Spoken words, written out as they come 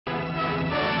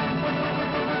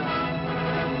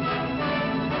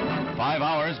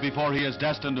hours before he is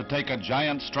destined to take a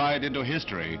giant stride into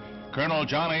history, Colonel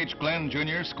John H. Glen,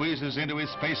 Jr. squeezes into his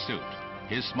spacesuit.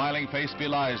 His smiling face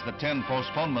belies the 10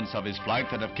 postponements of his flight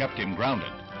that have kept him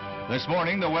grounded. This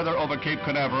morning, the weather over Cape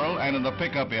Canaveral and in the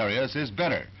pickup areas is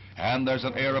better, and there's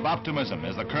an air of optimism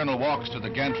as the Colonel walks to the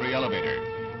gantry elevator.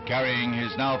 Carrying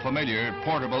his now familiar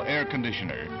portable air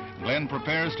conditioner, Glen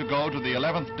prepares to go to the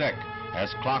 11th deck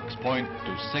as clocks point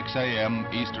to 6 a.m.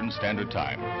 Eastern Standard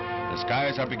Time. The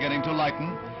skies are beginning to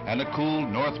lighten, and a cool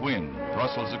north wind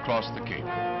rustles across the Cape.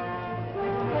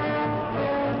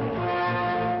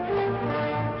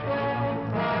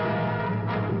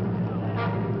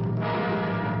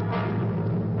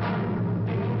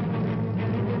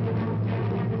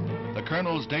 The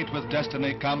Colonel's date with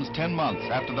destiny comes 10 months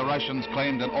after the Russians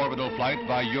claimed an orbital flight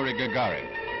by Yuri Gagarin,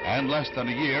 and less than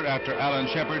a year after Alan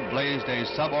Shepard blazed a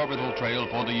suborbital trail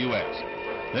for the U.S.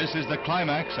 This is the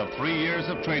climax of 3 years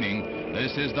of training.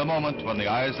 This is the moment when the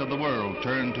eyes of the world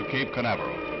turn to Cape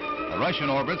Canaveral. The Russian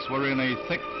orbits were in a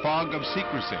thick fog of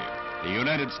secrecy. The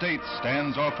United States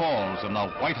stands or falls in the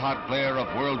white-hot glare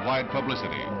of worldwide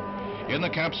publicity. In the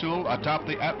capsule atop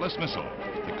the Atlas missile,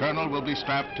 the Colonel will be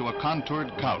strapped to a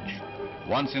contoured couch.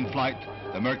 Once in flight,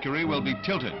 the Mercury will be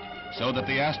tilted so that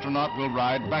the astronaut will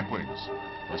ride backwards.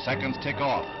 The seconds tick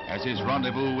off as his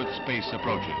rendezvous with space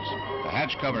approaches. The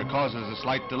hatch cover causes a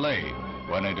slight delay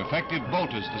when a defective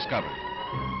bolt is discovered.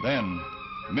 Then,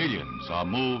 millions are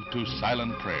moved to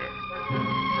silent prayer.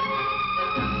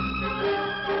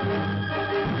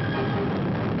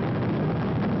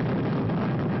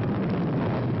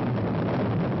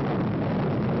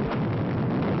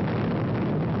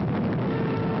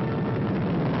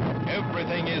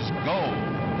 Everything is go.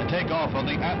 The takeoff of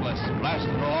the Atlas,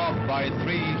 blasted off by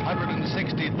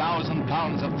 360,000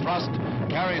 pounds of thrust,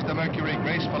 carries the Mercury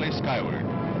gracefully skyward.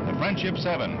 The Friendship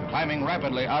 7, climbing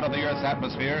rapidly out of the Earth's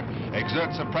atmosphere,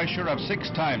 exerts a pressure of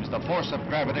 6 times the force of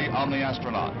gravity on the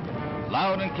astronaut.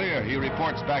 Loud and clear, he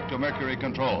reports back to Mercury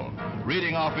Control,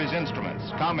 reading off his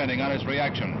instruments, commenting on his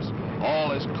reactions,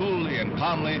 all as coolly and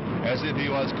calmly as if he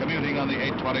was commuting on the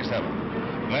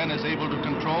 827. Glen is able to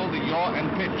control the yaw and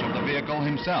pitch of the vehicle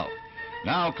himself.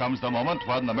 Now comes the moment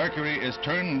when the Mercury is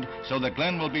turned so that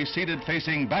Glen will be seated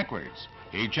facing backwards.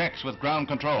 He checks with ground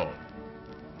control.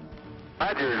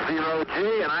 Roger,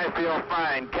 0G, and I feel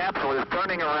fine. Capsule is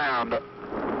turning around.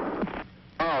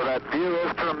 Oh, that view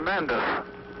is tremendous.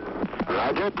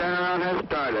 Roger, turnaround has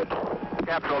started.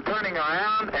 Capsule turning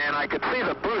around, and I could see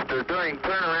the booster during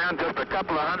turnaround just a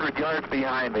couple of 100 yards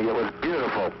behind me. It was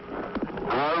beautiful.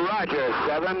 Roger,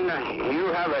 7.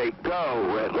 You have a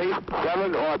go, at least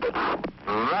 7 orbits.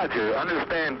 Roger,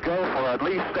 understand go for at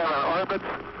least 7 orbits.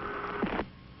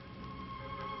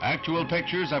 Actual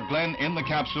pictures of Glen in the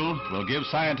capsule will give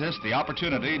scientists the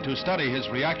opportunity to study his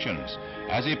reactions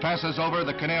as he passes over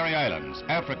the Canary Islands,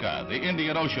 Africa, the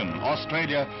Indian Ocean,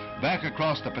 Australia, back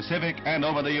across the Pacific and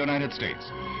over the United States.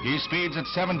 He speeds at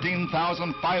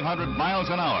 17,500 miles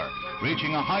an hour,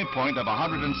 reaching a high point of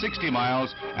 160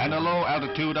 miles and a low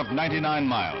altitude of 99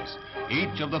 miles.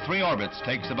 Each of the 3 orbits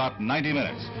takes about 90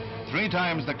 minutes. 3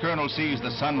 times the Colonel sees the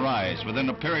sun rise within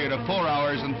a period of 4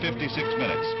 hours and 56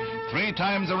 minutes. 3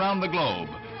 times around the globe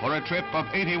for a trip of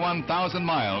 81,000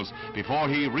 miles before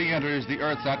he re-enters the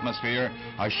Earth's atmosphere,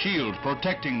 a shield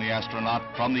protecting the astronaut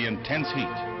from the intense heat.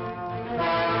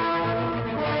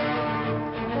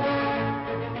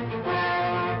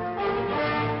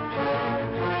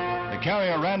 The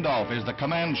carrier Randolph is the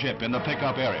command ship in the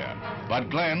pickup area, but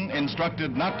Glen,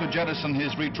 instructed not to jettison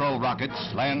his retrol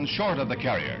rockets, lands short of the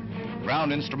carrier.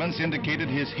 Ground instruments indicated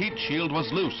his heat shield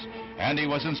was loose, and he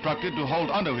was instructed to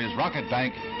hold onto his rocket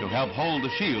bank to help hold the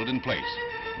shield in place.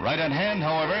 Right at hand,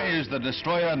 however, is the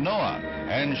destroyer Noah,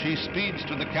 and she speeds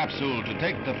to the capsule to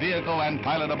take the vehicle and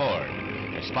pilot aboard.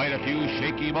 Despite a few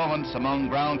shaky moments among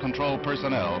ground control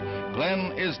personnel,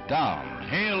 Glen is down,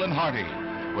 hale and hearty.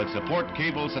 With support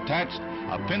cables attached,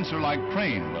 a pincer-like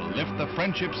crane will lift the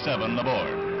Friendship 7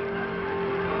 aboard.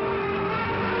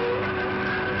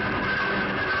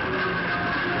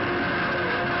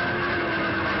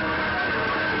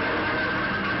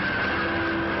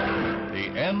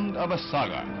 End of a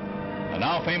saga. The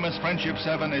now famous Friendship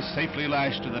 7 is safely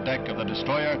lashed to the deck of the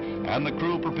destroyer, and the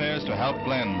crew prepares to help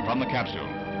Glen from the capsule.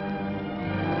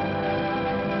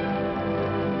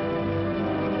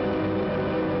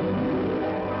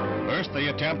 First, they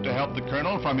attempt to help the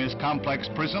Colonel from his complex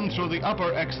prison through the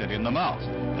upper exit in the mouth.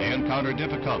 They encounter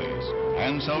difficulties,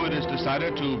 and so it is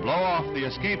decided to blow off the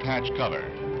escape hatch cover.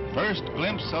 First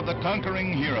glimpse of the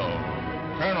conquering hero,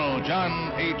 Colonel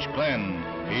John H. Glen,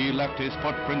 He left his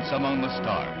footprints among the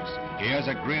stars. He has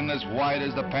a grin as wide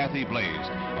as the path he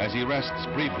blazed as he rests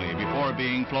briefly before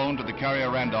being flown to the carrier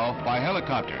Randolph by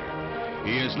helicopter.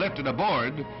 He is lifted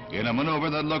aboard in a maneuver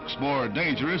that looks more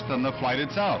dangerous than the flight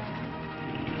itself.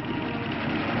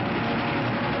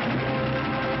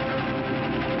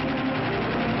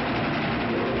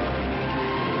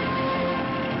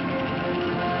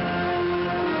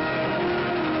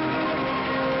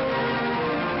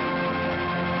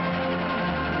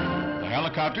 The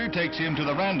helicopter takes him to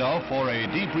the Randolph for a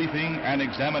debriefing and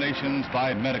examinations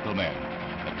by medical men.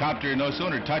 The copter no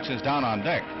sooner touches down on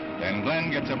deck than Glen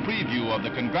gets a preview of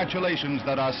the congratulations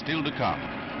that are still to come.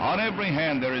 On every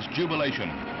hand there is jubilation.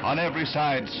 On every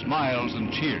side, smiles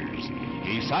and cheers.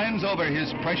 He signs over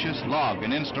his precious log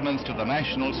and instruments to the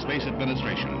National Space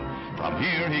Administration. From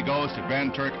here he goes to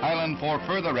Grand Turk Island for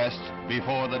further rest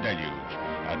before the deluge.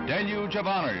 A deluge of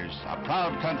honors a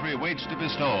proud country waits to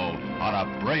bestow on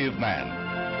a brave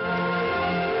man.